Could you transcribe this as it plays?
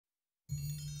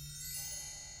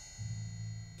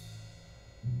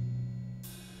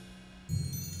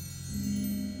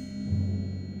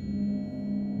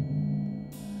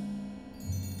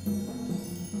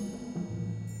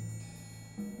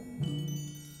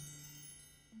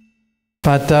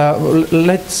But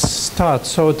let's start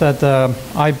so that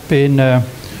I've been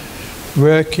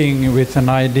working with an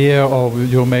idea of,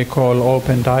 you may call,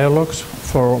 open dialogues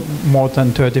for more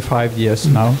than 35 years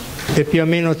now. È più o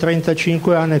meno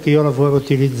 35 anni che io lavoro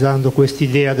utilizzando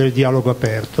quest'idea del dialogo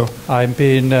aperto. I've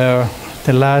been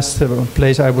the last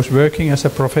place I was working as a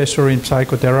professor in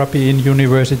psychotherapy in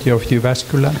University of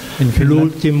Jyväskylä in Finland.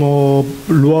 L'ultimo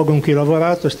luogo in cui ho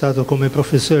lavorato è stato come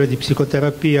professore di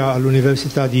psicoterapia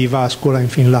all'Università di Jyväskylä in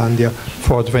Finlandia.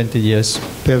 For 20 years.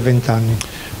 Per 20 anni.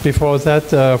 Before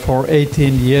that, for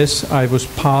 18 years, I was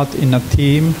part in a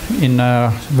team in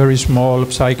a very small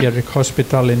psychiatric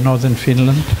hospital in northern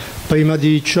Finland. Prima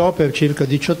di ciò, per circa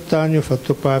 18 anni, ho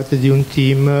fatto parte di un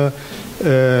team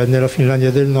nella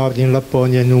Finlandia del Nord, in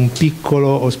Lapponia, in un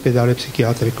piccolo ospedale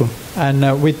psichiatrico. And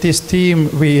with this team,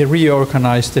 we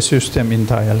reorganized the system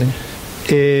entirely.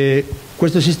 E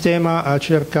questo sistema ha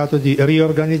cercato di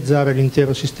riorganizzare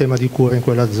l'intero sistema di cura in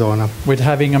quella zona. With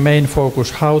having a main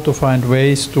focus how to find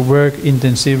ways to work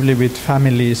intensively with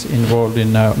families involved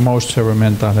in most severe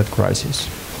mental health crises.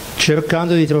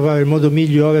 Cercando di trovare il modo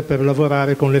migliore per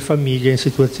lavorare con le famiglie in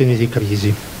situazioni di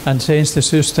crisi. And change the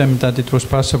system that it was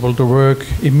possible to work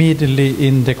immediately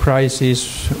in the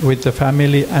crisis with the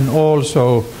family and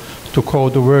also to go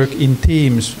to work in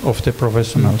teams of the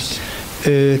professionals.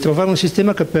 Trovare un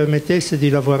sistema che permettesse di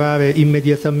lavorare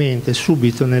immediatamente,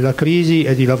 subito nella crisi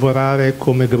e di lavorare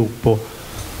come gruppo.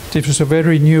 This was a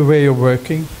very new way of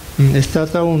working. È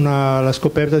stata la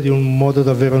scoperta di un modo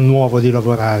davvero nuovo di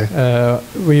lavorare.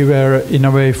 We were in a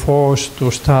way forced to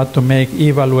start to make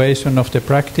evaluation of the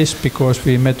practice because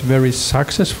we met very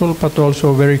successful but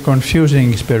also very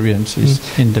confusing experiences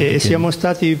in the beginning. Siamo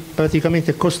stati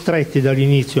praticamente costretti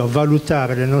dall'inizio a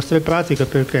valutare le nostre pratiche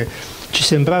perché ci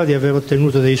sembrava di aver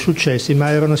ottenuto dei successi,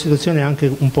 ma era una situazione anche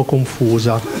un po'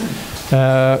 confusa.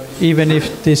 Even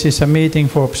if this is a meeting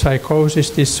for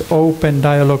psychosis, this open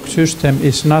dialogue system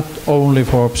is not only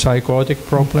for psychotic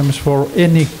problems, for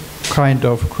any kind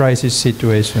of crisis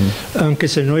situation. Anche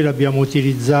se noi l'abbiamo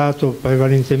utilizzato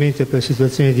prevalentemente per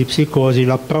situazioni di psicosi,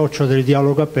 l'approccio del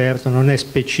dialogo aperto non è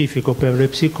specifico per le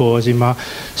psicosi, ma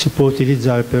si può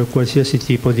utilizzare per qualsiasi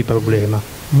tipo di problema.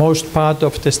 Most part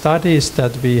of the studies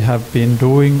that we have been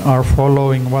doing are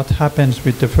following what happens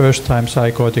with the first-time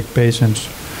psychotic patients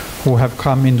who have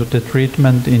come into the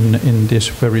treatment in this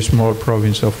very small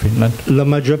province of Finland. La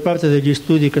maggior parte degli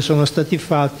studi che sono stati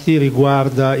fatti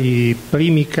riguarda i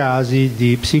primi casi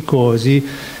di psicosi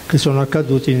che sono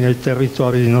accaduti nel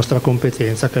territorio di nostra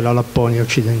competenza, che è la Lapponia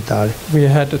occidentale. We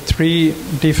had 3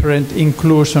 different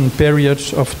inclusion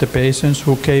periods of the patients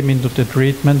who came into the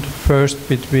treatment, first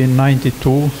between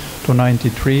 92 to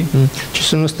 93. Ci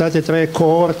sono state 3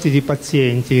 coorti di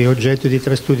pazienti, oggetto di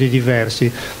 3 studi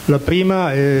diversi. La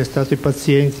prima è stato i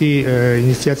pazienti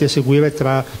iniziati a seguire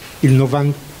tra il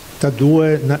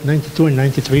 92 and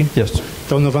 93? Yes.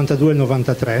 Tra il 92 e il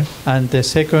 93. And the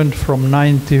second from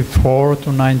 94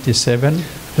 to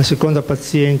 97. La seconda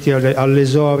pazienti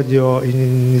all'esordio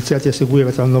iniziati a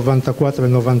seguire tra il 94 e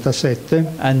il 97.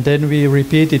 And then we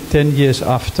repeated 10 years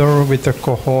after with a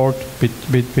cohort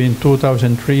between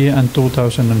 2003 and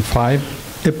 2005.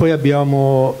 E poi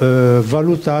abbiamo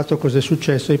valutato cosa è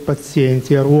successo ai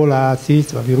pazienti arruolati,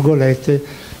 tra virgolette,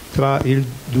 tra il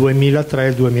 2003 e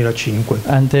il 2005.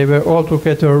 And they were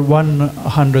altogether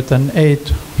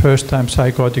 108 first-time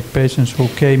psychotic patients who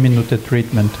came into the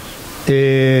treatment.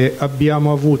 E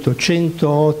abbiamo avuto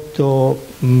 108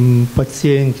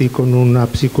 pazienti con una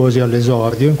psicosi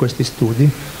all'esordio in questi studi.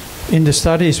 In the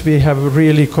studies we have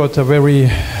really got a very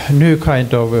new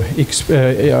kind of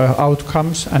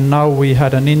outcomes, and now we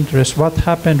had an interest what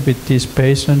happened with this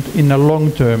patient in a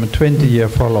long-term 20-year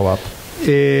follow-up.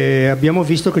 E abbiamo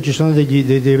visto che ci sono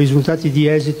dei risultati di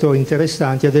esito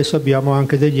interessanti, adesso abbiamo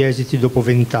anche degli esiti dopo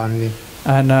 20 anni.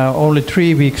 And only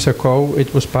 3 weeks ago it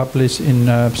was published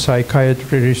in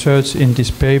Psychiatry Research in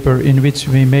this paper in which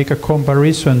we make a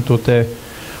comparison to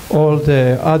all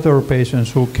the other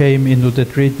patients who came into the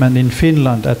treatment in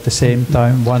Finland at the same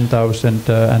time,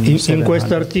 1,700. In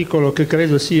questo articolo, che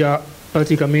credo sia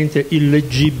praticamente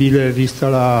illeggibile vista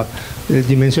la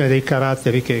dimensione dei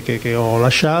caratteri che ho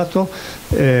lasciato,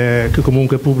 che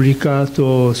comunque è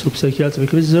pubblicato su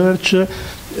Psychiatric Research,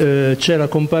 c'è la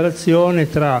comparazione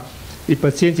tra i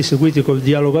pazienti seguiti col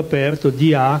dialogo aperto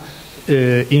DA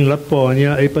in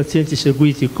Lapponia e i pazienti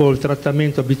seguiti col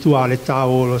trattamento abituale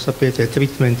TAO, lo sapete,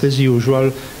 treatment as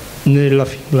usual, nella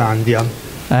Finlandia.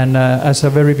 And as a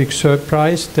very big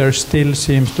surprise, there still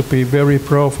seems to be very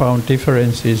profound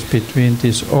differences between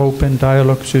this open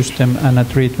dialogue system and a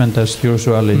treatment as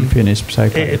usual in Finnish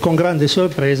psychiatry. E con grande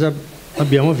sorpresa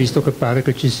abbiamo visto che pare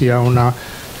che ci sia una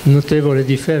Notevole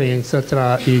differenza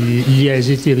tra gli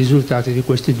esiti e i risultati di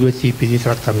questi due tipi di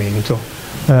trattamento.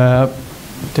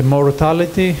 The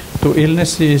mortality to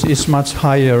illnesses is much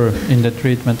higher in the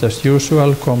treatment as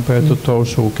usual compared to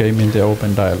those who came in the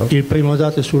open dialogue. Il primo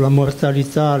dato è sulla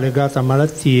mortalità legata a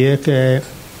malattie, che è,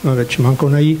 ci manca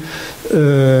una I,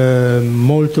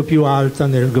 molto più alta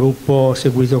nel gruppo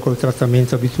seguito col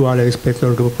trattamento abituale rispetto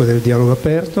al gruppo del dialogo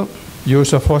aperto.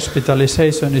 Use of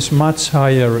hospitalization is much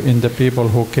higher in the people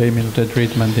who came into the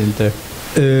treatment in the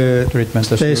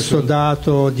treatment as Stesso usual.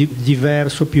 dato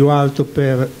diverso, più alto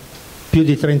per più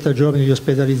di 30 giorni di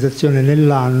ospedalizzazione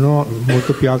nell'anno,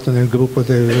 molto più alto nel gruppo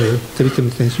del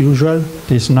treatment as usual.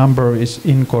 This number is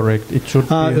incorrect. It should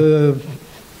be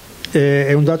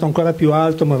è un dato ancora più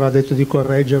alto, ma aveva detto di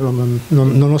correggerlo, ma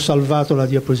non ho salvato la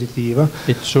diapositiva.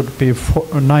 It should be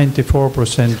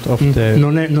 94% of the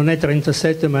Non è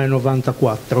 37 ma è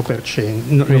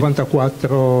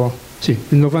 94%. Sì,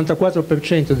 il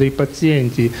 94% dei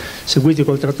pazienti seguiti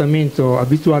col trattamento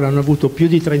abituale hanno avuto più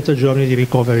di 30 giorni di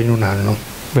ricovero in un anno.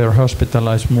 were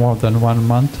hospitalized more than 1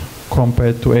 month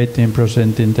compared to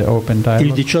 18% in the open dialogue.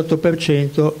 Il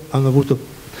 18% hanno avuto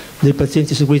dei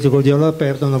pazienti seguiti col dialogo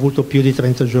aperto hanno avuto più di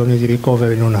 30 giorni di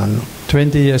ricovero in un anno.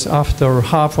 20 years after,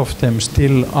 half of them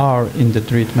still are in the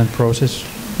treatment process.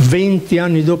 20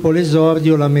 anni dopo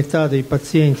l'esordio, la metà dei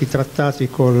pazienti trattati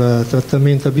col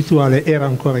trattamento abituale era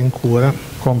ancora in cura.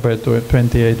 Compared to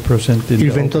 28% in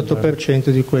Il the open 28%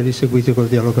 di quelli seguiti col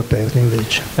dialogo aperto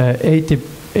invece.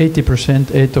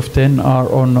 80%, 8 of 10 are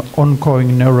on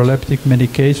ongoing neuroleptic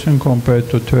medication compared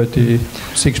to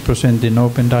 36% in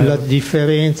open La dialogue.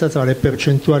 differenza tra le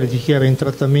percentuali di chi era in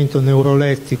trattamento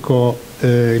neurolettico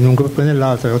in un gruppo e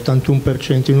nell'altro è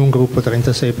 81% in un gruppo,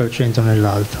 36%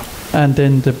 nell'altro. And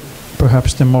then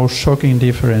perhaps the most shocking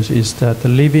difference is that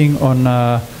living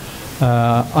on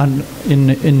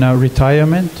in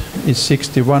retirement is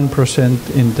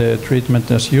 61% in the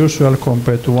treatment as usual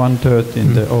compared to 1/3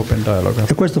 in the open dialogue.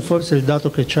 E questo forse è il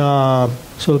dato che ci ha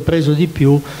sorpreso di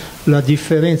più, la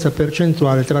differenza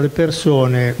percentuale tra le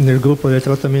persone nel gruppo del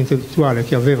trattamento abituale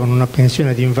che avevano una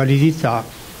pensione di invalidità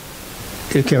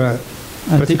che era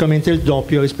praticamente il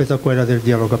doppio rispetto a quella del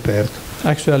dialogo aperto.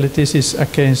 Actually, this is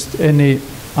against any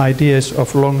ideas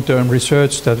of long-term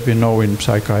research that we know in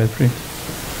psychiatry.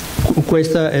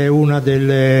 Questa è una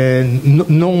delle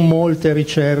non molte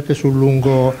ricerche sul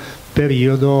lungo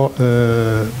periodo,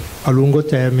 a lungo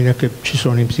termine, che ci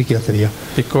sono in psichiatria.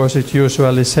 Because it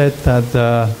usually said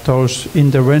that those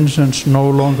interventions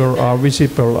no longer are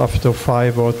visible after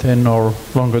 5 or 10 or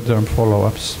longer term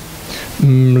follow-ups.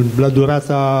 La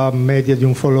durata media di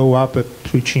un follow-up è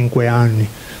sui 5 anni.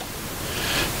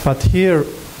 But here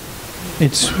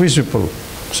it's visible.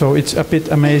 So it's a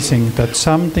bit amazing that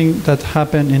something that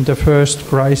happened in the first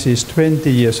crisis 20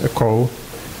 years ago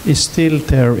is still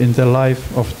there in the life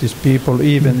of these people,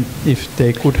 even if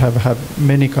they could have had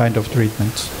many kind of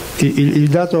treatments. Il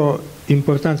dato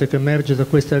importante che emerge da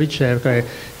questa ricerca è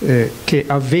che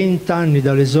a 20 anni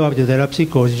dall'esordio della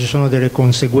psicosi ci sono delle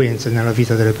conseguenze nella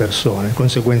vita delle persone,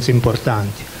 conseguenze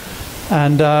importanti.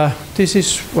 And this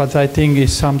is what I think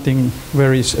is something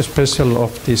very special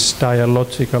of this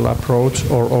dialogical approach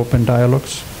or open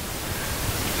dialogues.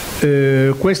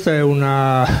 Questa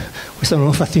non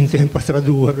ho fatto in tempo a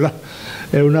tradurla,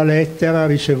 è una lettera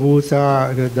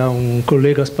ricevuta da un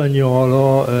collega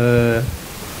spagnolo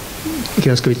che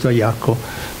ha scritto a JAKKO.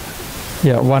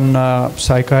 Yeah, one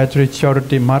psychiatrist,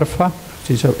 Jordi Marfa,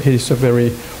 he's a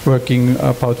very working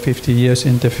about 50 years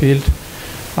in the field.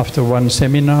 After one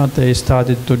seminar, they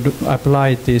started to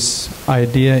apply this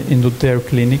idea into their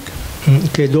clinic.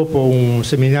 Che dopo un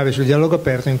seminario sul dialogo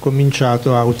aperto ha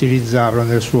incominciato a utilizzarlo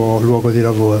nel suo luogo di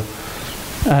lavoro.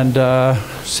 And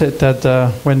said that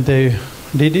when they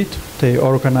did it, they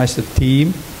organized a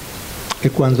team. E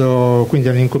quindi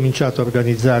hanno incominciato a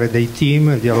organizzare dei team,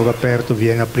 il dialogo aperto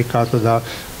viene applicato da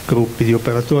gruppi di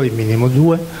operatori, minimo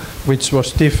 2. Which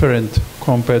was different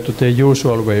compared to the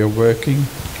usual way of working.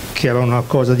 Che era una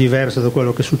cosa diversa da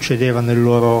quello che succedeva nel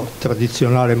loro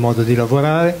tradizionale modo di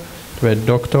lavorare. Were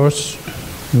doctors,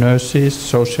 nurses,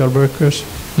 social workers.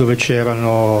 Dove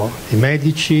c'erano i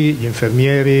medici, gli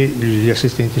infermieri, gli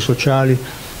assistenti sociali.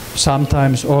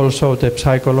 Sometimes also the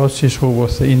psychologist who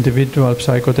was the individual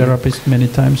psychotherapist many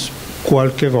times.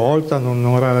 Qualche volta,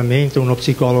 non raramente, uno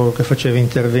psicologo che faceva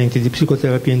interventi di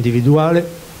psicoterapia individuale.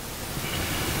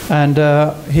 And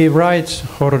he writes,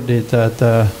 Jordi,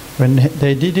 that when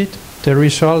they did it, the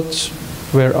results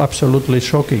were absolutely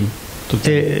shocking to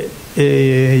them.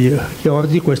 E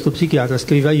Jordi, questo psichiatra,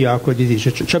 scrive a Jakko e gli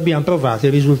dice: ci abbiamo provato, i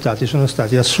risultati sono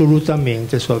stati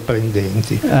assolutamente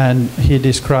sorprendenti. And he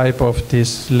described of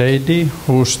this lady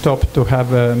who stopped to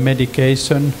have a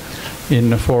medication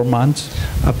in 4 months.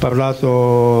 Ha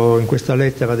parlato in questa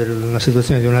lettera della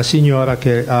situazione di una signora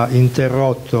che ha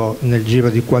interrotto nel giro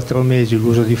di 4 mesi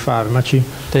l'uso di farmaci.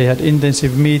 They had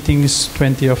intensive meetings,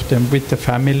 20 of them with the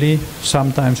family,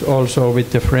 sometimes also with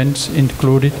the friends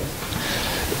included.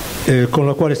 Con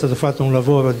la quale è stato fatto un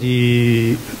lavoro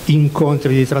di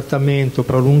incontri di trattamento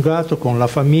prolungato con la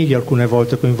famiglia, alcune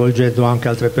volte coinvolgendo anche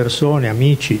altre persone,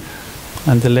 amici.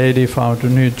 And the lady found a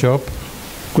new job.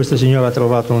 Questa signora ha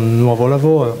trovato un nuovo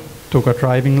lavoro, Took a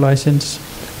driving license,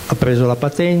 ha preso la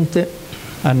patente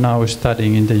and now is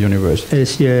studying in the university. e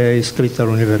si è iscritta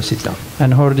all'università.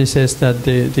 And Jordi says that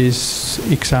these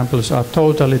examples are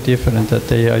totally different, that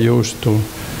they are used to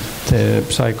the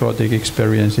psychotic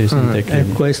experiences in the E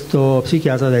clinic. questo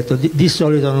psichiatra ha detto: di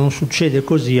solito non succede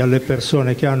così alle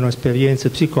persone che hanno esperienze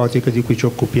psicotiche di cui ci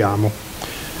occupiamo.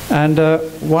 And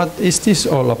what is this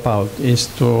all about? Is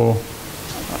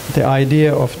the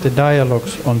idea of the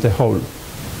dialogues on the whole.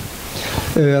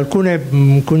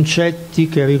 Alcuni concetti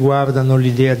che riguardano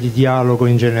l'idea di dialogo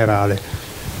in generale.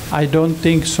 I don't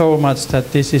think so much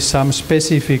that this is some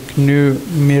specific new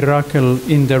miracle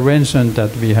intervention that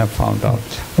we have found out.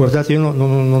 Guardate, io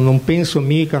non penso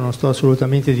mica, non sto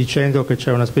assolutamente dicendo che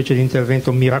c'è una specie di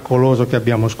intervento miracoloso che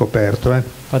abbiamo scoperto.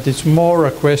 But it's more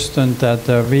a question that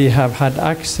we have had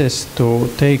access to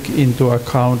take into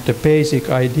account the basic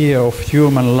idea of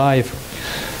human life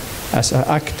as an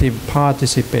active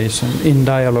participation in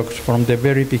dialogues from the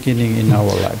very beginning in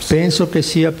our lives. Penso che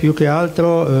sia più che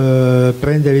altro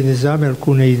prendere in esame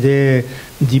alcune idee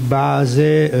di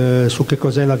base su che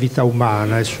cos'è la vita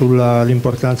umana e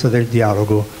sull'importanza del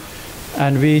dialogo.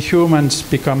 And we humans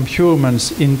become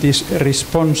humans in this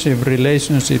responsive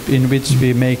relationship in which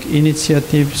we make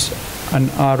initiatives and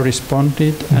are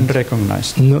responded and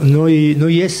recognized.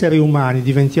 Noi esseri umani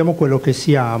diventiamo quello che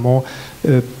siamo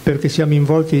perché siamo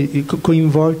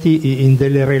coinvolti in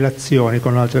delle relazioni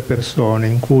con altre persone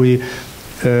in cui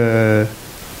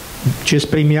ci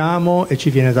esprimiamo e ci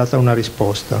viene data una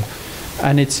risposta.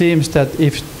 And it seems that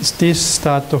if this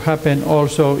starts to happen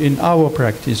also in our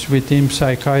practice within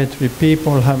psychiatry,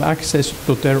 people have access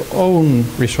to their own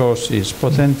resources,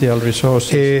 potential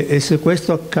resources. E se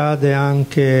questo accade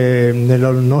anche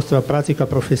nella nostra pratica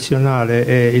professionale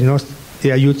e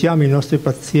aiutiamo i nostri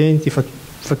pazienti,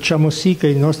 facciamo sì che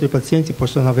i nostri pazienti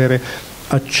possano avere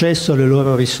accesso alle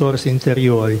loro risorse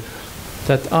interiori.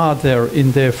 That are there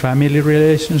in their family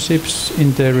relationships,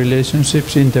 in their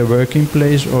working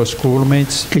place or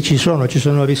schoolmates. Che ci sono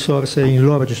risorse in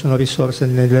loro, ci sono risorse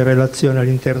nelle relazioni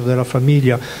all'interno della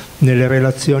famiglia, nelle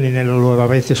relazioni nella loro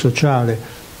rete sociale.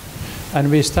 And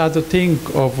we start to think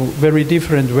of very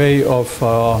different way of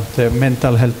the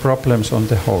mental health problems on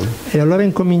the whole. E allora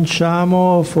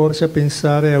incominciamo forse a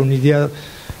pensare a un'idea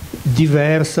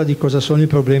diversa di cosa sono i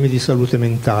problemi di salute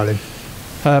mentale.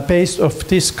 Based of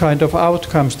this kind of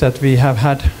outcomes that we have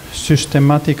had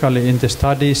systematically in the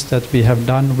studies that we have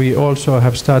done, we also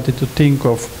have started to think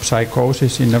of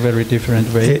psychosis in a very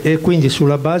different way. E quindi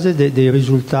sulla base dei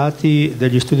risultati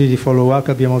degli studi di follow-up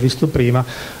che abbiamo visto prima,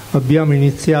 abbiamo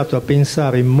iniziato a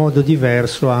pensare in modo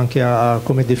diverso anche a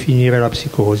come definire la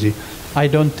psicosi. I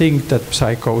don't think that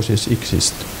psychosis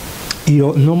exists.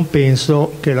 Io non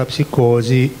penso che la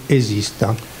psicosi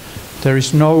esista. There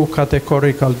is no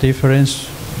categorical difference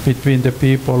between the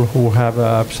people who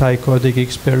have psychotic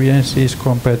experiences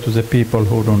compared to the people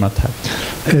who do not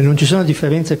have. Non ci sono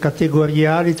differenze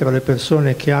categoriali tra le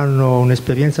persone che hanno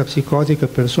un'esperienza psicotica e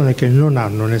persone che non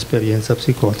hanno un'esperienza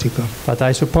psicotica. But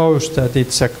I suppose that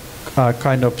it's a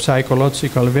kind of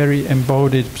psychological, very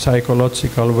embodied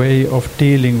psychological way of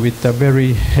dealing with a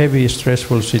very heavy,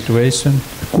 stressful situation.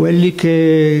 Quelli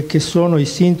che sono i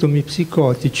sintomi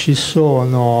psicotici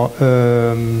sono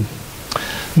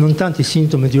non tanto i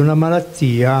sintomi di una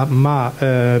malattia, ma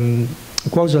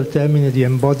qua uso il termine di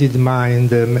embodied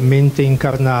mind, mente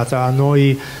incarnata. A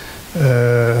noi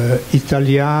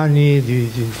italiani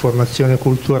di formazione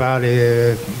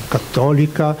culturale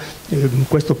cattolica,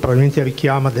 questo probabilmente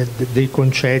richiama dei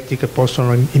concetti che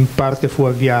possono in parte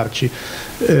fuorviarci.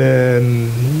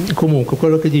 Comunque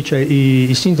quello che dice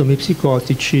i sintomi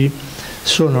psicotici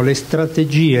sono le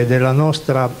strategie della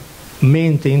nostra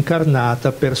mente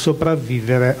incarnata per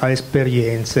sopravvivere a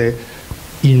esperienze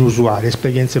inusuali,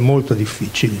 esperienze molto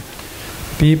difficili.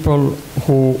 People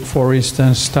who, for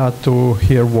instance, start to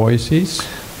hear voices.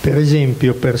 Per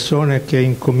esempio, persone che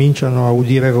incominciano a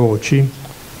udire voci.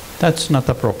 That's not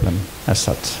a problem as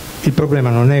such. Il problema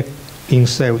non è in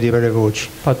sé udire le voci.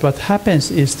 But what happens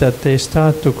is that they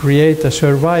start to create a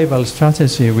survival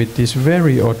strategy with these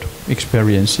very odd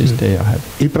experiences they have.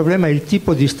 Il problema è il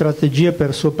tipo di strategie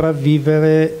per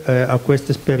sopravvivere a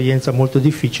questa esperienza molto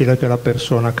difficile che la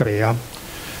persona crea.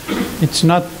 It's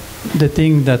not the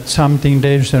thing that something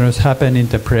dangerous happen in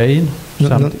the brain.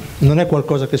 Non è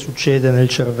qualcosa che succede nel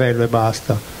cervello e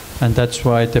basta. And that's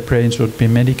why the brain should be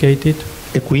medicated.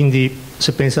 E quindi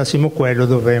se pensassimo quello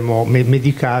dovremmo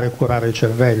medicare e curare il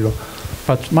cervello.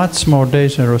 But much more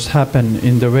dangerous happen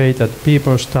in the way that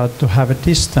people start to have a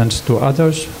distance to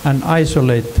others and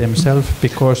isolate themselves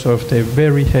because of the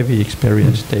very heavy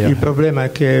experience they have. Il problema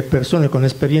è che persone con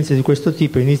esperienze di questo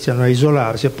tipo iniziano a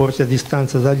isolarsi, a porsi a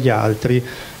distanza dagli altri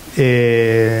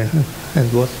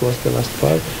and what was the last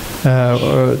part?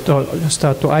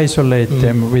 Start to isolate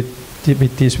them with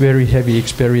these very heavy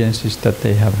experiences that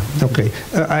they have. Ok,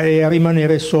 e a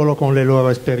rimanere solo con le loro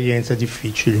esperienze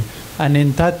difficili. And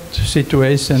in that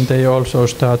situation they also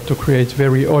start to create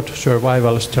very odd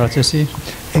survival strategy.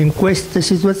 In queste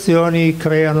situazioni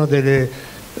creano delle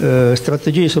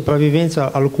strategie di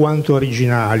sopravvivenza alquanto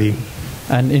originali.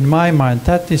 And in my mind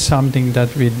that is something that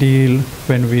we deal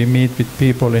when we meet with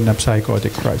people in a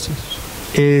psychotic crisis.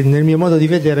 E nel mio modo di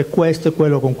vedere questo è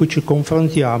quello con cui ci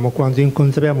confrontiamo quando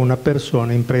incontriamo una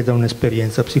persona in preda a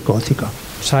un'esperienza psicotica.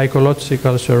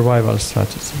 Psychological survival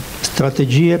strategy.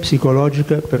 Strategie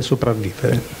psicologiche per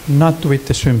sopravvivere. Not with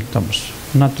the symptoms,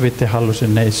 not with the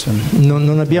hallucination.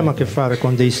 Non abbiamo a che fare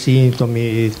con dei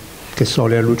sintomi, che so,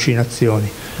 le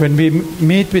allucinazioni. When we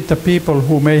meet with the people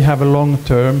who may have a long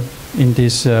term in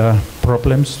these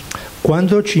problems,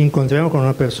 quando ci incontriamo con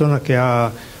una persona che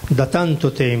ha da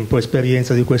tanto tempo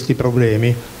esperienza di questi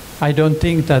problemi, I don't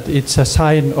think that it's a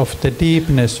sign of the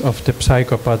deepness of the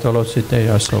psychopathology they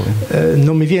are showing.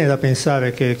 Non mi viene da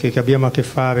pensare che abbiamo a che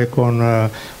fare con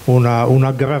un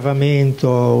aggravamento,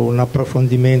 un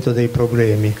approfondimento dei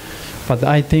problemi. But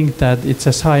I think that it's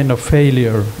a sign of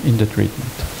failure in the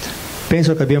treatment.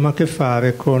 Penso che abbiamo a che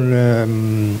fare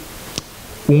con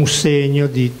un segno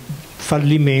di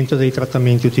fallimento dei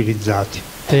trattamenti utilizzati.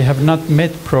 They have not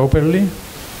met properly,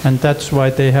 and that's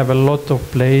why they have a lot of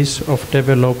place of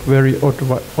develop very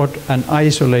odd and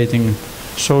isolating,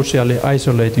 socially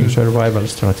isolating survival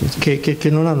strategies. Che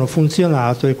non hanno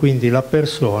funzionato, e quindi la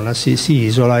persona si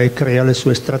isola e crea le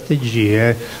sue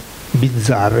strategie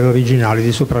bizzarre, originali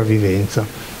di sopravvivenza.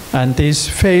 And this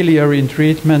failure in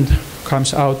treatment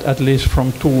comes out at least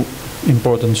from two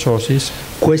important sources.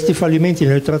 Questi fallimenti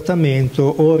nel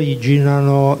trattamento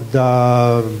originano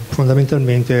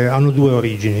fondamentalmente hanno due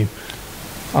origini.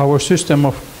 Our system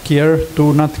of care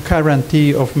do not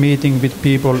guarantee of meeting with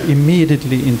people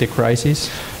immediately in the crisis.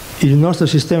 Il nostro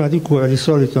sistema di cura di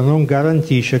solito non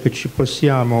garantisce che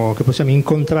possiamo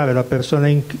incontrare la persona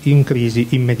in crisi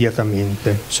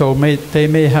immediatamente. So they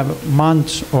may have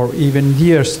months or even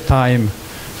years time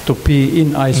to be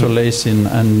in isolation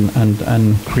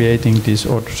and creating this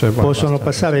odd survival. Possono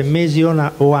passare mesi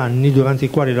o anni durante i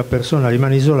quali la persona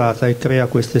rimane isolata e crea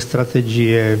queste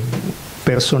strategie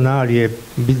personali e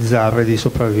bizzarre di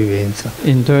sopravvivenza.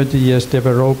 In 30 years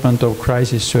development of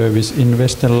crisis service in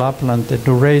Western Lapland, the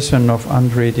duration of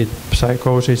untreated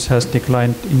psychosis has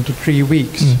declined into 3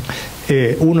 weeks.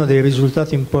 E uno dei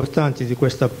risultati importanti di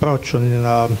questo approccio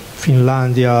nella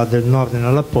Finlandia del Nord e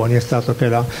nella Lapponia è stato che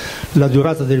la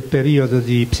durata del periodo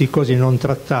di psicosi non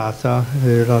trattata,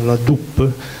 la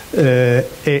DUP,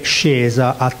 è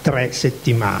scesa a 3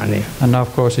 settimane. And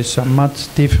of course it's a much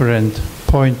different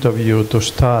point of view to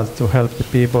start to help the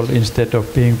people instead of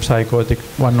being psychotic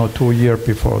 1 or 2 years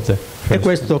before the E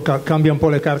questo cambia un po'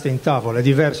 le carte in tavola. È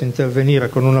diverso intervenire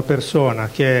con una persona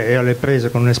che è alle prese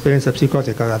con un'esperienza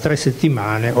psicotica da 3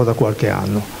 settimane o da qualche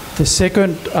anno. The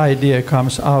second idea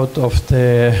comes out of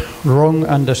the wrong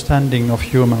understanding of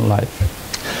human life.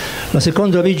 La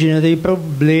seconda origine dei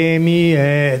problemi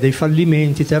e dei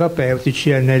fallimenti terapeutici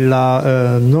è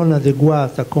nella non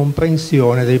adeguata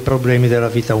comprensione dei problemi della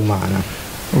vita umana.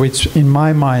 Which in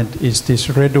my mind is this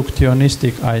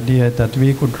reductionistic idea that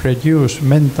we could reduce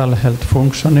mental health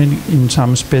functioning in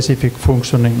some specific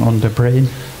functioning on the brain.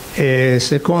 E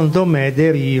secondo me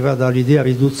deriva dall'idea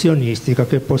riduzionistica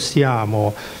che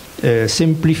possiamo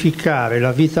semplificare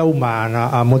la vita umana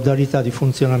a modalità di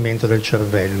funzionamento del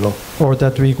cervello. Or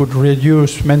that we could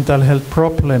reduce mental health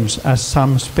problems as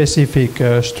some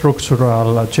specific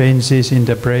structural changes in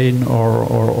the brain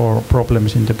or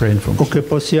problems in the brain function. O che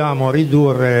possiamo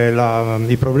ridurre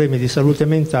i problemi di salute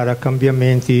mentale a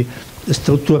cambiamenti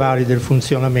strutturali del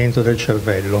funzionamento del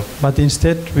cervello. But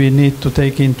instead we need to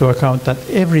take into account that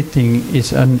everything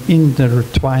is an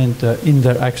intertwined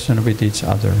interaction with each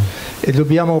other. E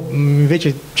dobbiamo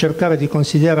invece cercare di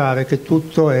considerare che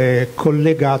tutto è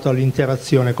collegato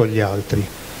all'interazione con gli altri.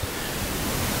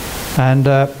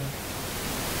 And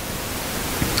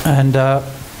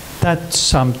that's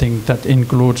something that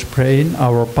includes brain,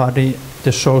 our body,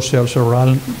 the social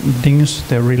surroundings,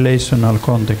 the relational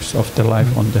context of the life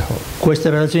on the whole. Queste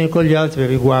relazioni con gli altri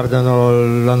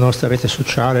riguardano la nostra rete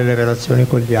sociale, le relazioni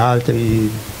con gli altri.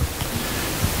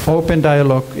 Open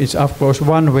dialogue is of course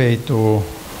one way to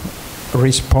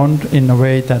respond in a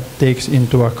way that takes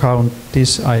into account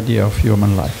this idea of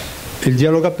human life. Il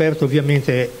dialogo aperto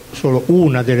ovviamente è solo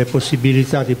una delle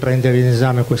possibilità di prendere in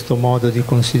esame questo modo di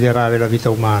considerare la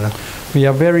vita umana. We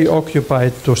are very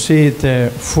occupied to see the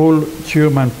full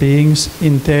human beings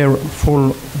in their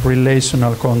full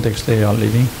relational context they are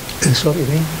living.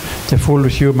 The full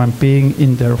human being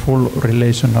in their full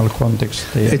relational context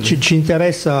they are living. Ci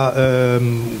interessa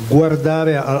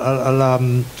guardare alla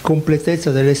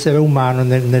completezza dell'essere umano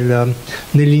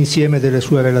nell'insieme delle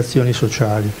sue relazioni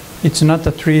sociali. It's not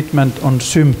a treatment on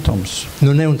symptoms.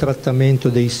 Non è un trattamento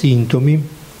dei sintomi.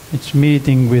 It's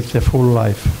meeting with the full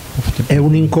life of the È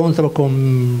un incontro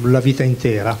con la vita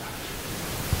intera.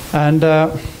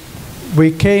 And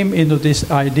we came into this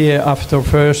idea after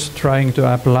first trying to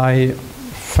apply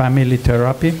family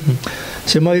therapy.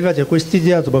 Siamo arrivati a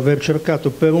quest'idea dopo aver cercato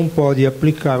per un po' di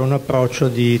applicare un approccio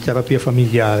di terapia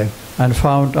familiare. And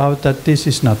found out that this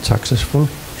is not successful.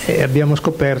 E abbiamo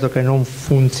scoperto che non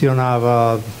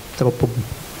funzionava troppo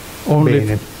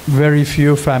bene. Very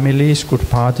few families could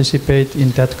participate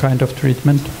in that kind of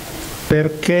treatment.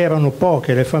 Perché erano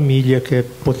poche le famiglie che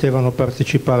potevano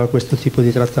partecipare a questo tipo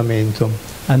di trattamento.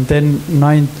 And then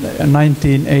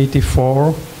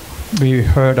 1984 we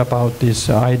heard about this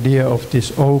idea of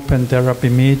this open therapy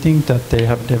meeting that they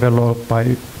have developed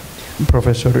by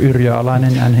Professor Yrjö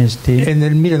Alanen and his team. E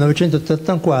nel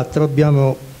 1984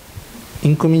 abbiamo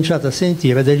incominciato a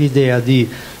sentire dell'idea di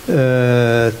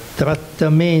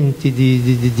trattamenti,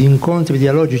 di incontri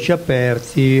dialogici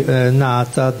aperti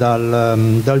nata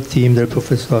dal team del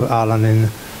professor Alanen.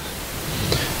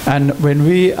 And when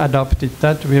we adopted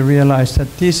that, we realized that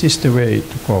this is the way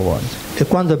to go on. E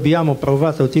quando abbiamo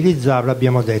provato a utilizzarla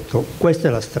abbiamo detto questa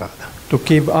è la strada. To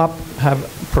give up, have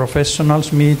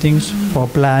professionals meetings for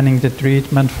planning the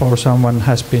treatment for someone who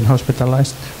has been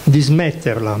hospitalized. Di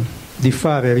smetterla, di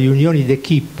fare riunioni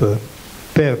d'equipe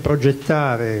per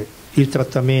progettare il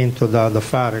trattamento da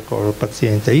fare con il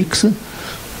paziente X.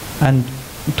 And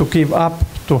to give up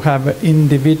to have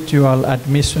individual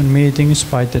admission meetings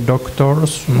by the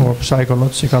doctors or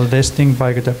psychological testing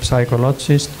by the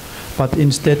psychologist, but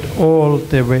instead all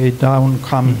the way down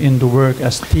come into work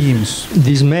as teams.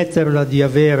 Di smetterla di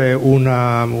avere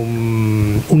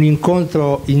un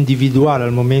incontro individuale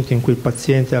al momento in cui il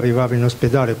paziente arrivava in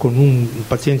ospedale, con un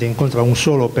paziente incontra un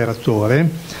solo operatore,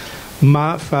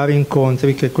 ma fare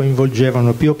incontri che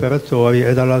coinvolgevano più operatori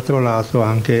e dall'altro lato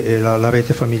anche la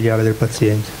rete familiare del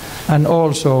paziente. And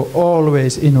also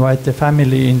always invite the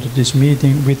family into this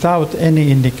meeting without any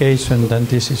indication that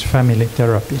this is family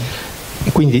therapy.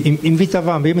 Quindi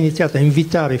abbiamo iniziato a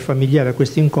invitare i familiari a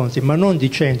questi incontri, ma non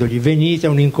dicendogli venite a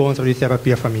un incontro di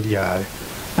terapia familiare.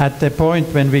 At the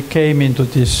point when we came into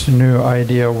this new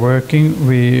idea of working,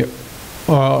 we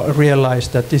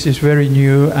realized that this is very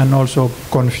new and also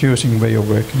confusing way of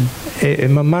working. E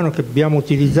man mano che abbiamo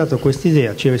utilizzato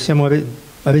quest'idea ci siamo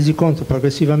resi conto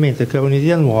progressivamente che era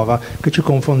un'idea nuova che ci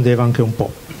confondeva anche un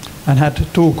po'. And had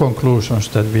two conclusions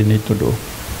that we need to do.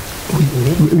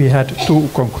 We had two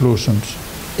conclusions.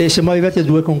 E siamo arrivati a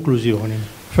due conclusioni.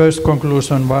 First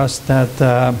conclusion was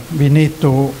that we need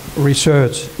to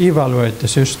research, evaluate the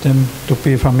system to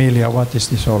be familiar what is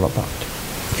this all about.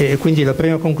 E quindi la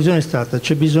prima conclusione è stata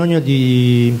c'è bisogno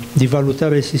di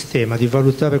valutare il sistema, di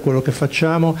valutare quello che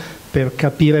facciamo per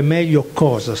capire meglio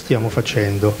cosa stiamo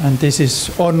facendo. And this is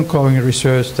ongoing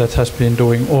research that has been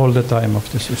doing all the time of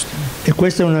the system. E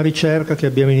questa è una ricerca che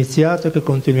abbiamo iniziato e che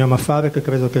continuiamo a fare e che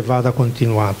credo che vada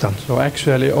continuata. So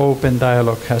actually open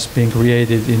dialogue has been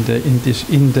created in this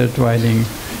intertwining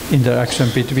interaction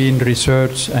between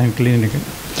research and clinical.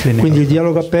 Quindi il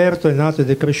dialogo aperto è nato ed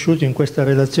è cresciuto in questa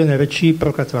relazione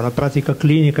reciproca tra la pratica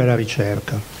clinica e la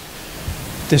ricerca.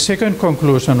 The second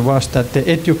conclusion was that the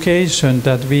education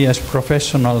that we as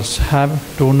professionals have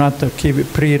do not give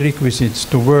prerequisites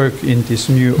to work in this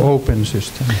new open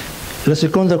system. La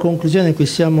seconda conclusione a cui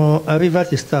siamo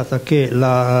arrivati è stata che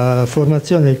la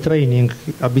formazione e il training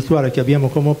abituale che abbiamo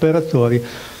come operatori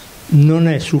non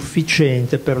è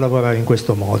sufficiente per lavorare in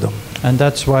questo modo. And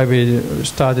that's why we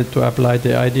started to apply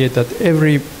the idea that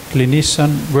every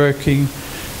clinician working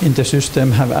in the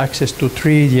system have access to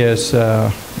 3 years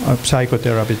of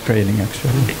psychotherapy training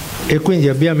actually. E quindi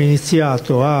abbiamo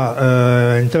iniziato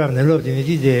a entrare nell'ordine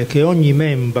di idee che ogni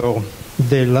membro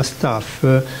della staff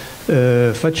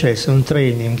facesse un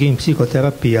training in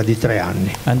psicoterapia di 3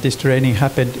 anni. And this training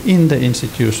happened in the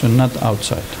institution, not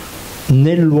outside.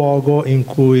 Nel luogo in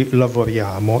cui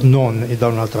lavoriamo, non da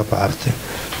un'altra parte.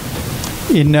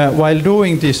 While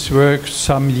doing this work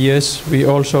some years, we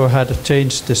also had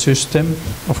changed the system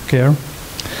of care.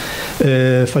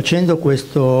 Facendo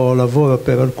questo lavoro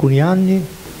per alcuni anni,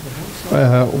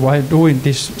 while doing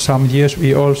this some years,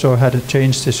 we also had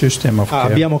changed the system of care.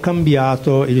 Abbiamo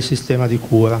cambiato il sistema di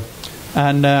cura.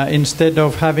 And instead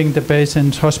of having the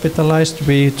patients hospitalized,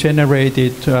 we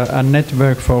generated a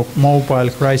network for mobile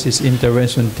crisis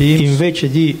intervention teams. Invece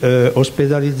di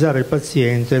ospedalizzare il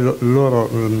paziente, loro,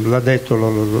 l'ha detto,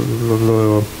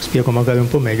 lo spiego magari un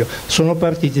po' meglio, sono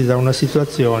partiti da una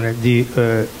situazione di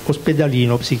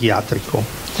ospedalino psichiatrico.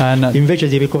 Invece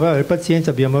di ricoverare il paziente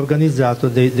abbiamo organizzato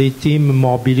dei team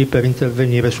mobili per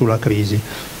intervenire sulla crisi.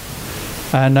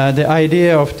 And the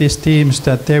idea of these teams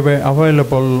that they were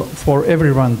available for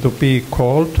everyone to be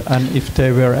called, and if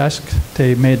they were asked,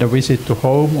 they made a visit to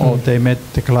home or they met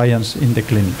the clients in the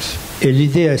clinics. E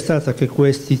l'idea è stata che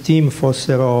questi team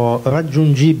fossero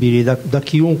raggiungibili da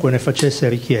chiunque ne facesse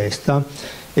richiesta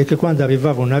e che quando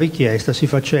arrivava una richiesta si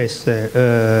facesse,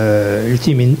 il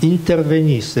team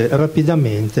intervenisse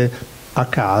rapidamente a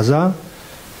casa,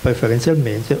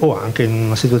 preferenzialmente, o anche in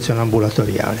una situazione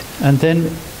ambulatoriale. And then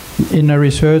in a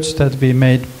research that we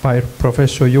made by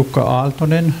Professor Jukka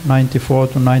Aaltonen, 94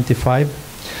 to 95,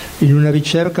 in una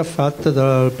ricerca fatta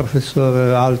dal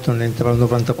professor Aaltonen tra il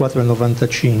 94 e il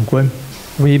 95,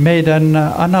 we made an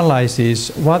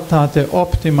analysis what are the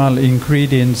optimal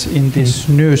ingredients in this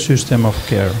new system of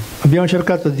care. Abbiamo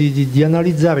cercato di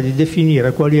analizzare, di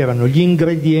definire quali erano gli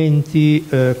ingredienti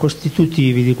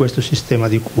costitutivi di questo sistema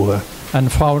di cura. And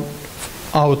found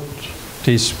out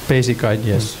these basic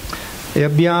ideas. E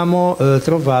abbiamo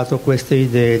trovato queste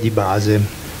idee di base.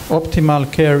 Optimal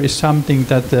care is something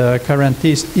that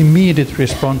guarantees immediate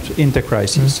response in the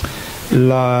crisis.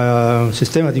 Il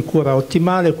sistema di cura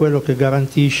ottimale è quello che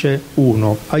garantisce,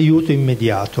 1, aiuto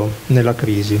immediato nella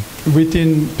crisi.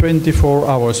 Within 24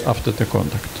 hours after the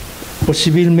contact.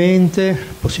 Possibilmente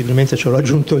ce l'ho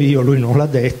aggiunto io, lui non l'ha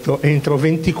detto, entro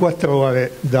 24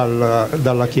 ore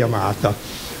dalla chiamata.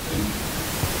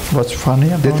 What's funny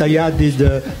about that I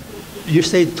added, you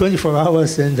said 24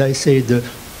 hours and I said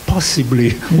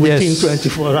possibly within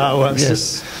 24 hours.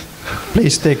 Yes.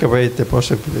 Please take away the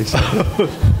possibilities.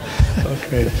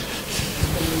 Okay.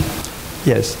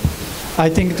 Yes. I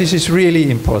think this is really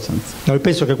important. No,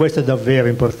 penso che questo è davvero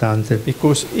importante.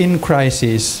 Because in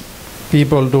crisis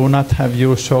people do not have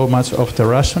used so much of the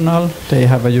rational, they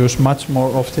have used much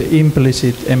more of the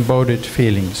implicit embodied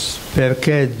feelings.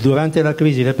 Perché durante la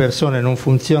crisi le persone non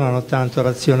funzionano tanto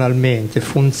razionalmente,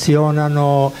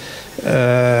 funzionano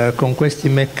con questi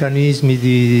meccanismi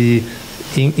di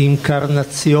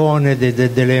incarnazione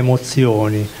delle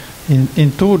emozioni.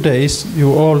 In 2 days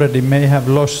you already may have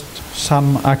lost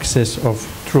some access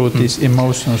through these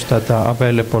emotions that are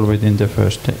available within the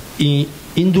first day.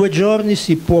 In 2 giorni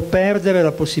si può perdere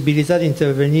la possibilità di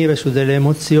intervenire su delle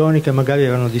emozioni che magari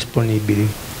erano disponibili.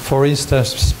 For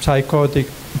instance,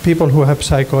 people who have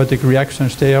psychotic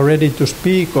reactions, they are ready to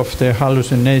speak of their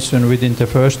hallucination within the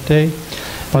first day,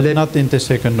 but not in the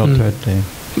second or third day.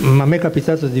 Ma a me è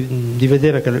capitato di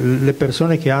vedere che le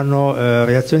persone che hanno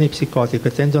reazioni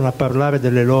psicotiche tendono a parlare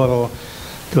delle loro,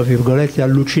 tra virgolette,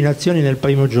 allucinazioni nel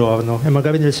primo giorno e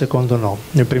magari nel secondo no,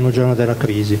 nel primo giorno della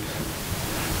crisi.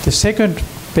 The second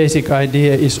basic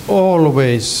idea is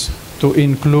always to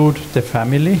include the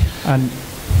family and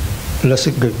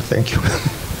thank you.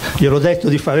 Gliel'ho detto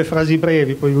di fare frasi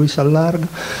brevi, poi lui si allarga.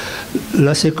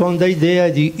 La seconda idea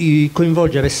è di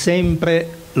coinvolgere sempre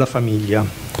la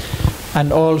famiglia.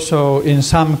 And also in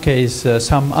some case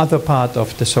some other part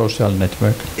of the social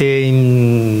network. E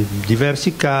in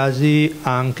diversi casi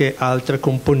anche altre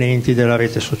componenti della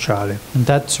rete sociale. And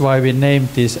that's why we named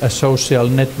this a social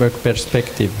network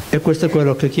perspective. E questo è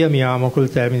quello che chiamiamo col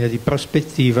termine di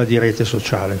prospettiva di rete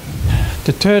sociale.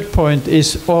 The third point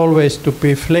is always to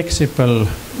be flexible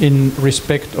in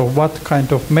respect of what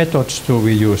kind of methods do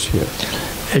we use here.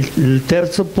 Il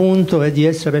terzo punto è di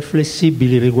essere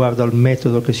flessibili riguardo al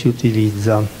metodo che si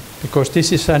utilizza. Because this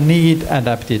is a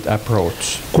need-adapted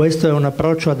approach. Questo è un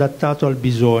approccio adattato al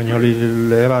bisogno. Gli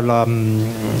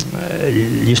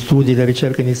studi, le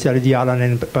ricerche iniziali di alla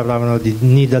parlavano di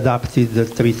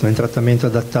need-adapted treatment, trattamento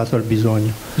adattato al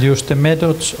bisogno. Use the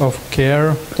methods of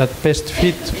care that best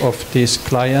fit of this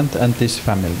client and this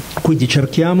family. Quindi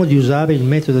cerchiamo di usare il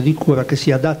metodo di cura che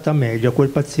si adatta meglio a quel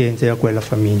paziente e a quella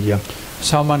famiglia.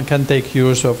 Someone can take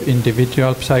use of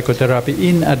individual psychotherapy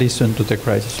in addition to the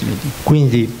crisis meeting.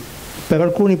 Quindi per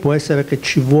alcuni può essere che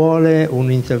ci vuole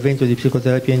un intervento di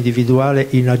psicoterapia individuale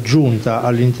in aggiunta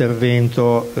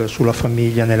all'intervento sulla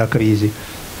famiglia nella crisi.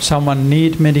 Someone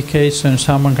need medication,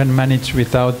 someone can manage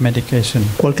without medication.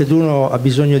 Qualcuno ha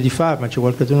bisogno di farmaci,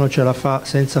 qualcuno ce la fa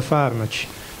senza farmaci.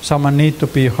 Someone need to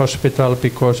be hospital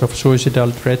because of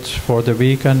suicidal threats for the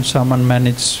weekend, someone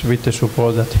manages with the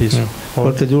support that he's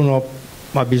Qualcuno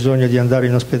ha bisogno di andare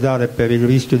in ospedale per il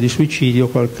rischio di suicidio,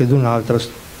 qualcun altro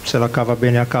se la cava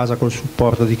bene a casa col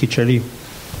supporto di chi c'è lì.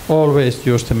 Always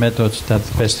use the methods that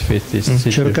best fit this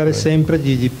situation. Cercare sempre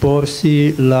di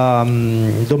porsi la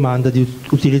domanda di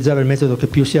utilizzare il metodo che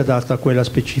più si adatta a quella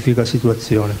specifica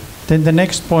situazione. Then the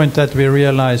next point that we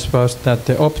realized was that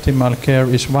the optimal care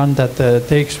is one that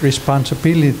takes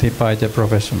responsibility by the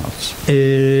professionals.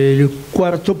 E il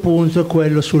quarto punto è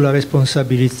quello sulla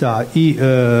responsabilità. I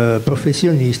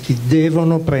professionisti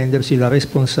devono prendersi la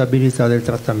responsabilità del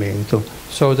trattamento.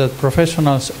 So that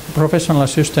professional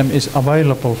system is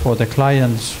available for the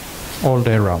clients all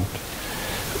day round.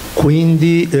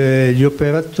 Quindi gli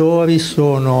operatori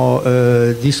sono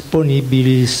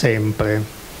disponibili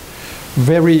sempre.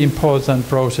 Very important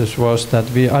process was that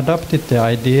we adopted the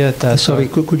idea that Sorry,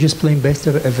 could you explain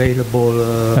better available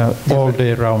all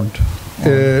day round.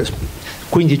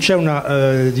 Quindi c'è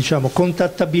una diciamo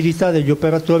contattabilità degli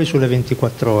operatori sulle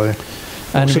 24 ore.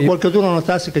 Se qualcuno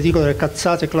notasse che dico delle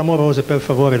cazzate clamorose, per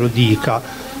favore lo dica.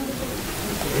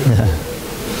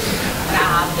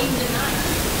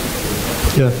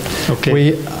 Okay.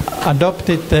 We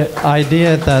adopted the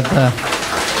idea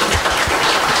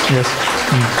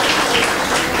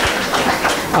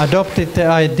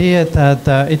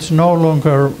that it's no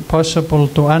longer possible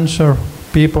to answer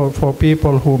for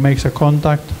people who makes a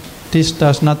contact. This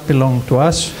does not belong to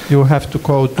us. You have to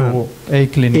go to a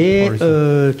clinic.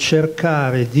 E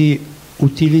cercare di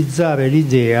utilizzare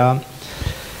l'idea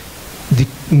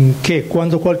che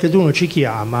quando qualcuno ci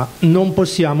chiama non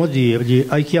possiamo dirgli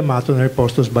hai chiamato nel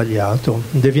posto sbagliato,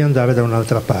 devi andare da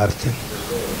un'altra parte.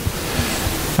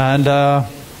 And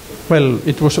well,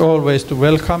 it was always to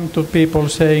welcome to people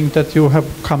saying that you have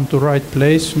come to right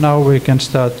place. Now we can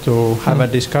start to have a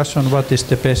discussion what is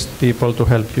the best people to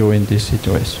help you in this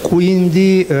situation.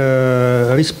 Quindi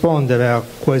rispondere a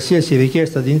qualsiasi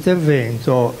richiesta di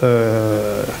intervento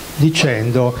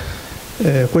dicendo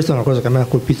questa è una cosa che a me ha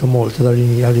colpito molto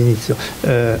all'inizio,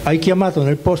 hai chiamato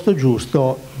nel posto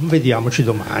giusto, vediamoci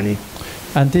domani.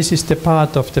 And this is the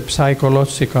part of the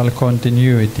psychological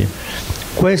continuity.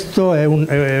 Questo è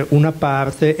una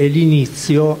parte, è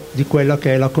l'inizio di quella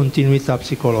che è la continuità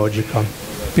psicologica.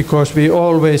 Because we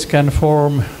always can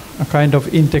form a kind of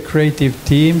integrative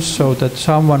team so that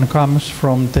someone comes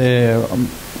from the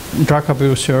drug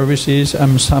abuse services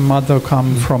and some other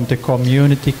come from the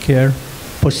community care.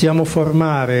 Possiamo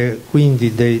formare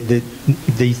quindi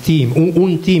dei team,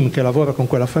 un team che lavora con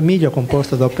quella famiglia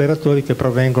composta da operatori che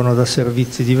provengono da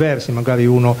servizi diversi, magari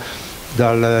uno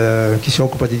chi si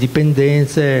occupa di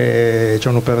dipendenze, c'è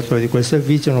un operatore di quel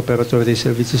servizio, un operatore dei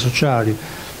servizi sociali.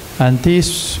 And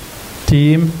this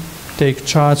team take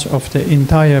charge of the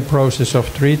entire process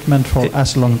of treatment for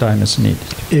as long time as needed.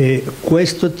 E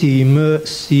questo team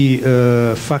si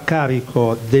fa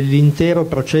carico dell'intero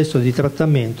processo di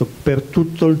trattamento per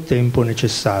tutto il tempo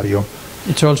necessario.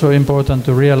 It's also important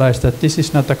to realize that this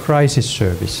is not a crisis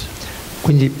service.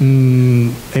 Quindi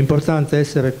è importante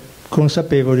essere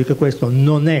consapevoli che questo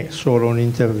non è solo un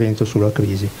intervento sulla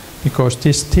crisi. Because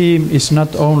this team is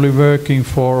not only working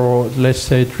for, let's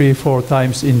say, 3-4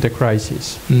 times in the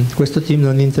crisis. Questo team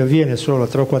non interviene solo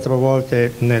 3 o 4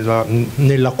 volte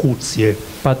nell'acuzie.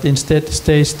 But instead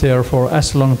stays there for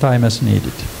as long time as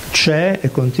needed. C'è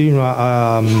e continua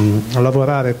a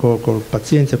lavorare col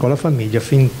paziente e con la famiglia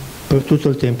per tutto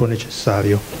il tempo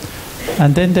necessario.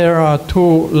 And then there are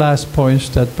two last points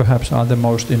that perhaps are the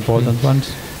most important ones.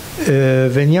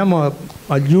 Veniamo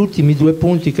agli ultimi 2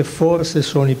 punti che forse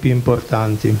sono i più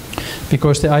importanti.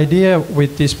 Because the idea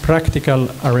with this practical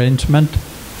arrangement,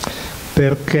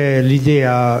 perché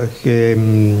l'idea che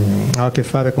ha a che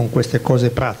fare con queste cose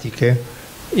pratiche,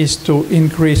 is to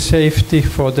increase safety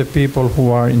for the people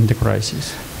who are in the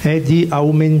crisis. È di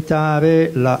aumentare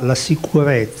la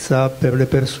sicurezza per le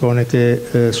persone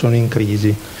che sono in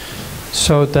crisi.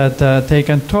 so that they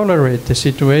can tolerate the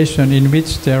situation in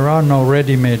which there are no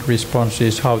ready-made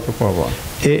responses how to go on.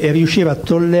 E riuscire a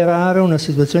tollerare una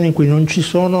situazione in cui non ci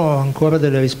sono ancora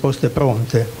delle risposte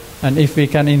pronte. And if we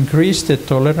can increase the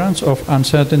tolerance of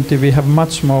uncertainty, we have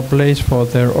much more place for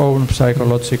their own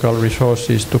psychological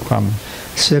resources to come.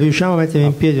 Se riusciamo a mettere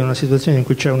in piedi una situazione in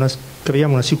cui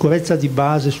creiamo una sicurezza di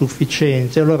base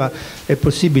sufficiente, allora è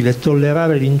possibile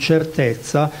tollerare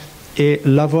l'incertezza e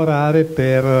lavorare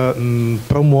per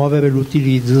promuovere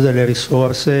l'utilizzo delle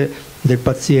risorse del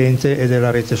paziente e della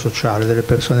rete sociale, delle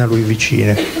persone a lui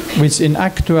vicine. Which in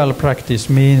actual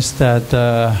practice means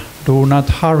that do not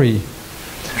hurry.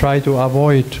 Try to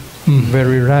avoid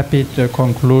very rapid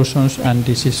conclusions and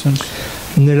decisions.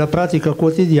 Nella pratica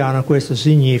quotidiana questo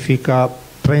significa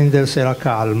prendersela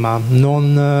calma,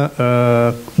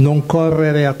 non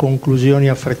correre a conclusioni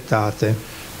affrettate.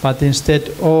 But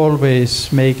instead always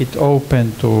make it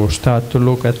open to start to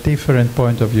look at different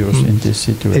point of views in this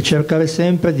situation. E cercare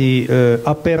sempre di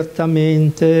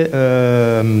apertamente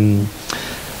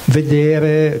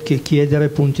vedere, chiedere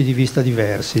punti di vista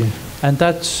diversi. And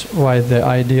that's why the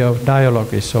idea of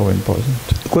dialogue is so important.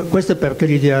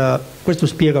 Questo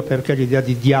spiega perché l'idea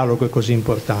di dialogo è così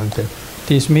importante.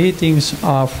 These meetings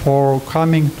are for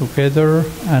coming together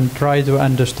and try to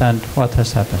understand what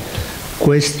has happened.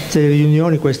 Queste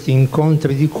riunioni, questi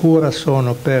incontri di cura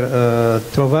sono per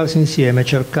trovarsi insieme e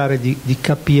cercare di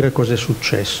capire cosa è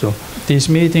successo.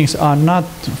 These meetings are not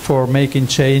for making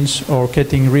change or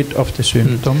getting rid of the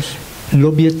symptoms.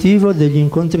 L'obiettivo degli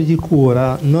incontri di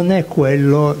cura non è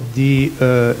quello di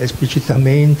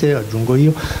esplicitamente, aggiungo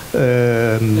io,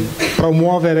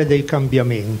 promuovere dei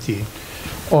cambiamenti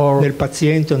nel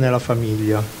paziente o nella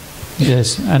famiglia,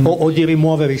 yes, o di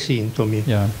rimuovere i sintomi.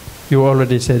 Yeah. You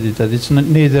already said it, that it's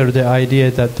neither the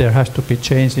idea that there has to be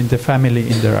change in the family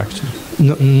interaction.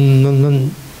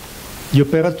 Gli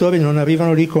operatori non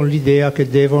arrivano lì con l'idea che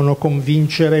devono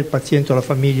convincere il paziente o la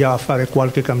famiglia a fare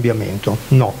qualche cambiamento.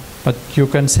 No. But you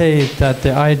can say that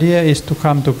the idea is to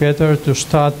come together to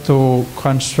start to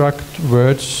construct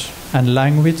words and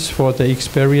language for the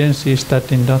experiences that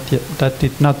did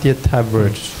not yet have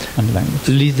words and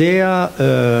language. L'idea,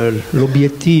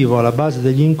 l'obiettivo alla base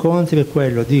degli incontri è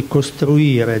quello di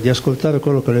costruire, di ascoltare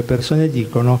quello che le persone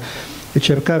dicono e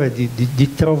cercare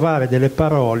di trovare delle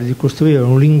parole, di costruire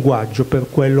un linguaggio per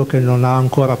quello che non ha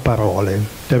ancora parole,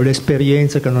 per le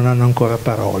esperienze che non hanno ancora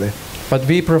parole. But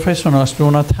we professionals do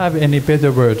not have any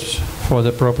better words for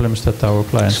the problems that our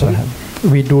clients have.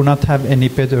 We do not have any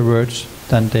better words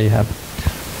than they have.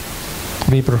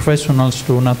 We professionals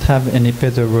do not have any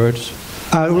better words.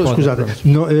 Scusate,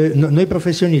 noi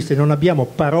professionisti non abbiamo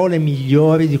parole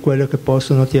migliori di quelle che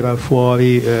possono tirar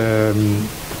fuori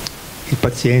il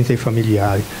paziente e i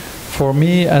familiari. For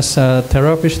me as a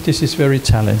therapist this is very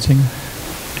challenging.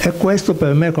 E questo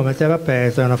per me come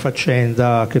terapeuta è una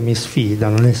faccenda che mi sfida,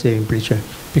 non è semplice.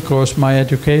 Because my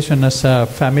education as a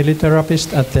family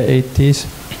therapist at the 80s,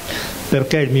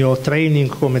 perché il mio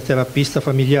training come terapista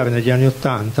familiare negli anni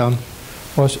 80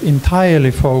 was entirely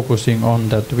focusing on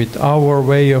that with our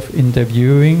way of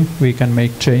interviewing we can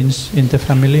make change in the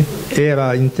family.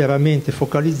 Era interamente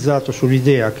focalizzato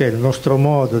sull'idea che il nostro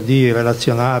modo di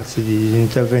relazionarsi, di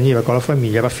intervenire con la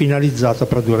famiglia era finalizzato a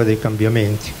produrre dei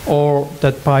cambiamenti. Or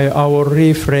that by our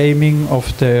reframing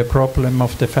of the problem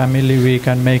of the family we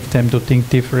can make them to think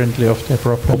differently of the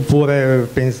problem. Oppure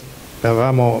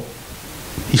eravamo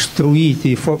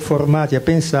istruiti, formati a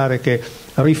pensare che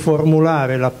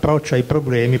riformulare l'approccio ai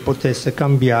problemi potesse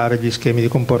cambiare gli schemi di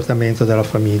comportamento della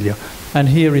famiglia. And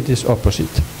here it is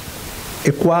opposite.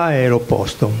 E qua è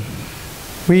l'opposto.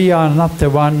 We are not the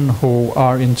one who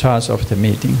are in charge of the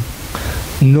meeting.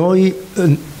 We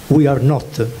are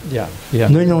not. Yeah.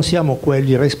 Noi non siamo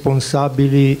quelli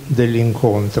responsabili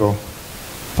dell'incontro.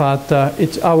 But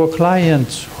it's our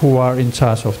clients who are in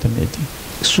charge of the meeting.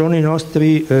 Sono i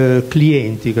nostri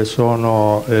clienti che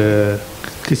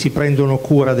che si prendono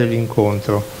cura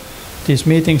dell'incontro. These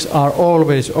meetings are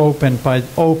always open by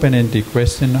opening the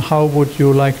question, how would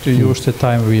you like to use the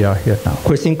time we are here now?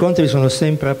 Questi incontri sono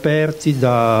sempre aperti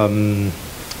da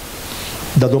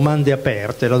domande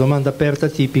aperte. La domanda aperta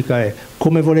tipica è: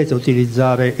 come volete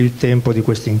utilizzare il tempo di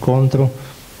questo incontro?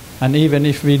 And even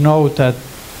if we know that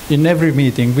in every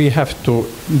meeting we have to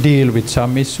deal with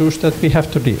some issues that we have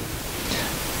to deal.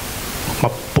 Ma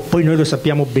poi noi lo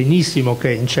sappiamo benissimo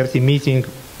che in certi meeting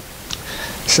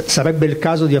sarebbe il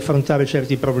caso di affrontare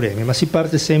certi problemi, ma si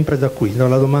parte sempre da qui,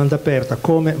 dalla domanda aperta: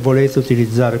 come volete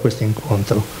utilizzare questo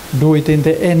incontro? Do it in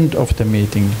the end of the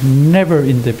meeting, never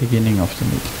in the beginning of the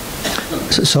meeting.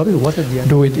 Sorry, what at the end?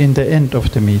 Do it in the end of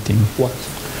the meeting. What?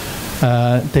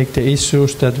 take the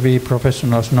issues that we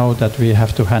professionals know that we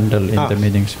have to handle in the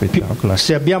meetings with our class.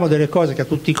 Se abbiamo delle cose che a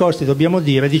tutti i costi dobbiamo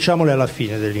dire, diciamole alla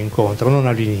fine dell'incontro, non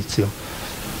all'inizio.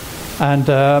 And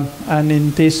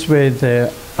in this way the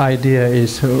idea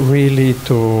is really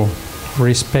to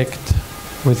respect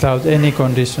without any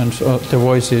conditions the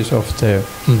voices of the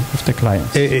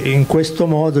clients. E in questo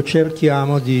modo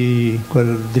cerchiamo di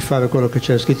fare quello che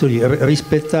c'è scritto lì,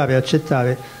 rispettare e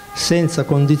accettare senza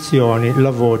condizioni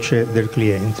la voce del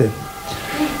cliente.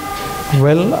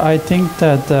 Well, I think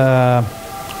that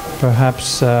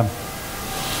perhaps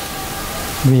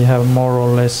we have more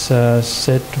or less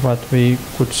said what we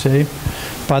could say,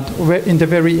 but in the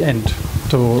very end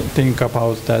to think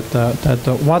about that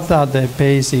what are the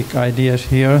basic ideas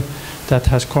here that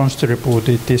has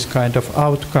contributed this kind of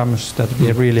outcomes that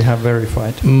we really have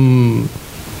verified.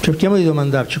 Cerchiamo di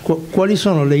domandarci quali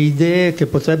sono le idee che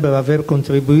potrebbero aver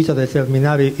contribuito a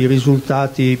determinare i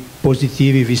risultati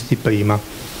positivi visti prima.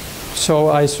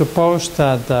 So I suppose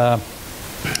that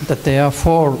there are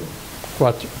four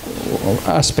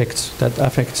aspects that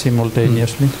affect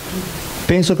simultaneously.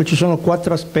 Penso che ci sono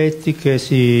 4 aspetti che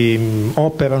si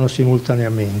operano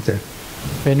simultaneamente.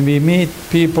 When we meet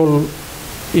people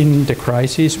in the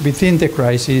crisis, within the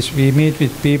crisis, we meet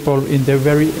with people in the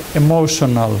very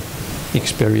emotional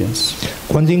experience.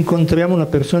 Quando incontriamo una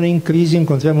persona in crisi,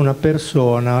 incontriamo una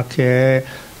persona che è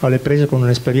alle prese con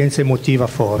un'esperienza emotiva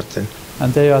forte.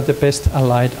 And they are the best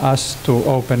allied us to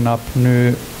open up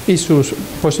new issues,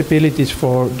 possibilities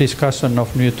for discussion of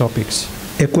new topics.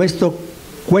 E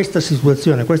questa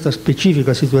situazione, questa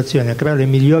specifica situazione crea le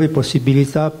migliori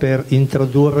possibilità per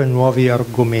introdurre nuovi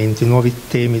argomenti, nuovi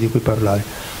temi di cui parlare.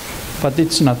 But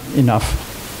it's not enough.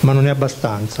 Ma non è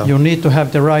abbastanza. You need to have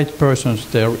the right persons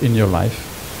there in your life.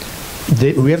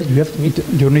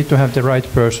 You need to have the right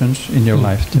persons in your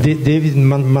life.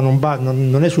 Ma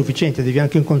non è sufficiente, devi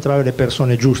anche incontrare le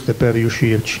persone giuste per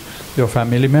riuscirci. Your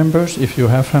family members, if you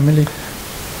have family.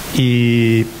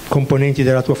 I componenti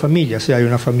della tua famiglia, se hai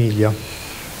una famiglia.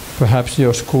 Perhaps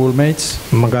your schoolmates.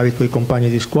 Magari i tuoi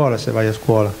compagni di scuola, se vai a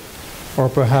scuola. Or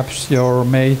perhaps your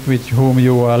mate with whom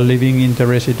you are living in the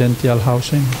residential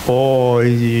housing. O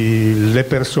le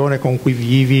persone con cui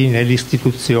vivi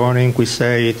nell'istituzione in cui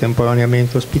sei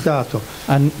temporaneamente ospitato.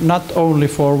 And not only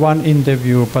for one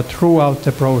interview, but throughout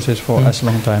the process for as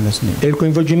long time as needed. E il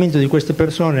coinvolgimento di queste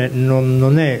persone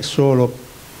non è solo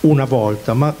una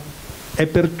volta, ma è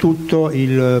per tutto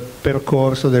il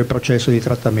percorso del processo di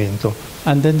trattamento.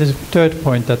 And then the third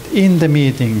point, that in the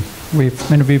meeting,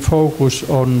 when we focus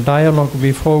on dialogue,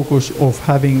 we focus of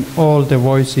having all the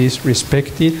voices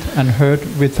respected and heard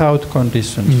without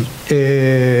conditions.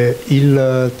 E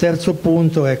il terzo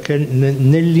punto è che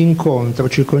nell'incontro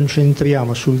ci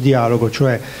concentriamo sul dialogo,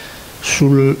 cioè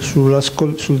sul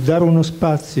dare uno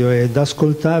spazio ed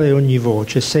ascoltare ogni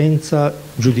voce senza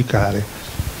giudicare.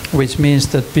 Which means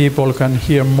that people can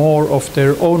hear more of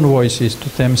their own voices to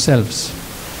themselves.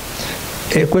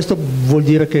 E questo vuol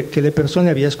dire che le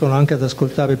persone riescono anche ad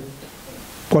ascoltare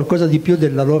qualcosa di più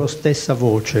della loro stessa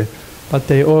voce. But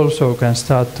they also can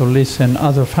start to listen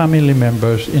other family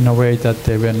members in a way that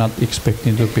they were not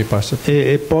expecting to be possible.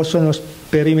 E possono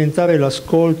sperimentare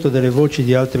l'ascolto delle voci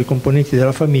di altri componenti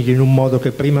della famiglia in un modo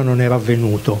che prima non era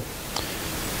avvenuto.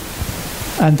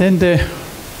 And then the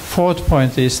fourth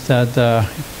point is that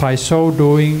by so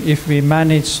doing, if we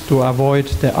manage to avoid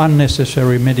the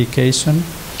unnecessary medication.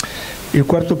 Il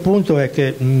quarto punto è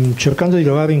che cercando di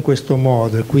lavorare in questo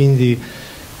modo e quindi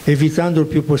evitando il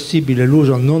più possibile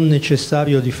l'uso non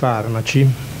necessario di farmaci,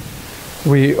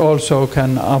 we also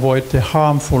can avoid the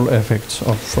harmful effects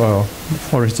of,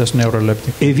 for instance,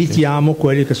 neuroleptic. Evitiamo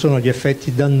quelli che sono gli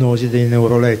effetti dannosi dei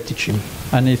neurolettici.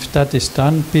 And if that is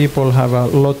done, people have a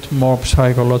lot more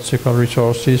psychological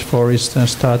resources, for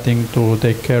instance, starting to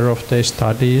take care of their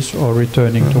studies or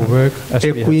returning to work.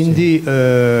 E quindi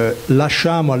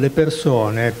lasciamo alle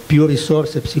persone più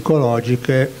risorse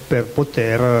psicologiche per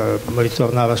poter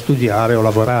ritornare a studiare o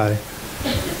lavorare.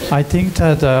 I think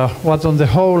that what on the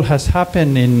whole has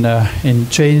happened in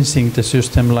changing the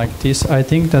system like this, I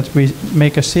think that we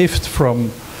make a shift from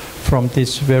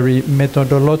this very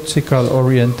methodological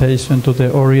orientation to the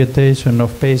orientation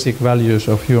of basic values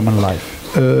of human life.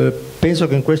 Penso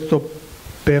che in questo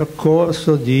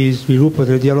percorso di sviluppo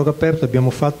del dialogo aperto abbiamo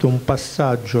fatto un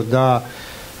passaggio da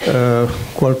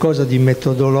qualcosa di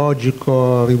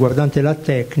metodologico riguardante la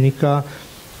tecnica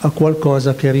a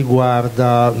qualcosa che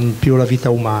riguarda più la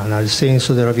vita umana, il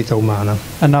senso della vita umana.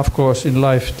 And of course in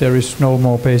life there is no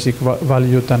more basic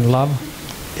value than love.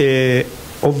 E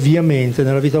ovviamente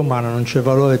nella vita umana non c'è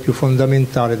valore più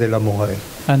fondamentale dell'amore.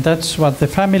 And that's what the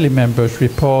family members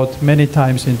report many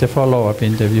times in the follow-up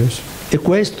interviews. E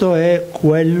questo è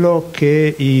quello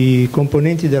che i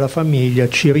componenti della famiglia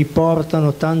ci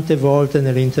riportano tante volte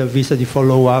nelle interviste di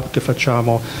follow-up che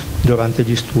facciamo durante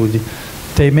gli studi.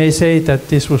 They may say that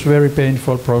this was a very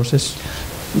painful process.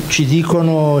 Ci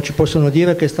possono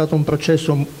dire che è stato un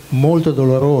processo molto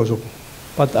doloroso.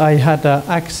 But I had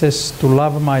access to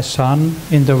love my son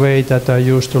in the way that I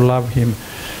used to love him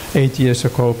 8 years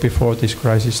ago before this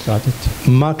crisis started.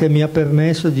 Ma che mi ha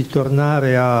permesso di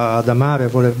tornare ad amare, a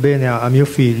voler bene a mio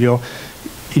figlio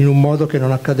in un modo che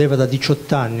non accadeva da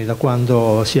 18 anni, da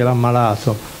quando si era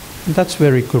ammalato. That's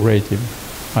very curative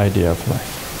idea of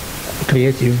life.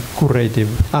 Creative? Curative.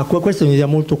 Questa è un'idea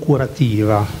molto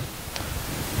curativa.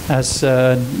 As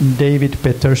David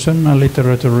Peterson, a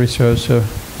literature researcher,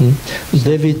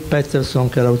 David Peterson,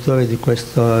 che è l'autore di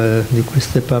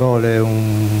queste parole, who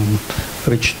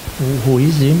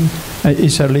is him?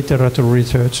 Is a literature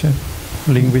researcher,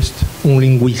 linguist. Un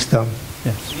linguista.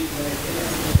 Yes.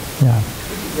 Yeah.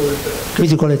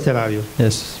 Critico letterario.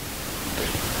 Yes.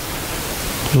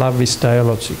 Love is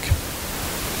dialogic.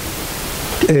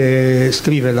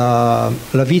 Scrive la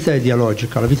vita è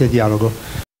dialogica, la vita è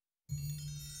dialogo.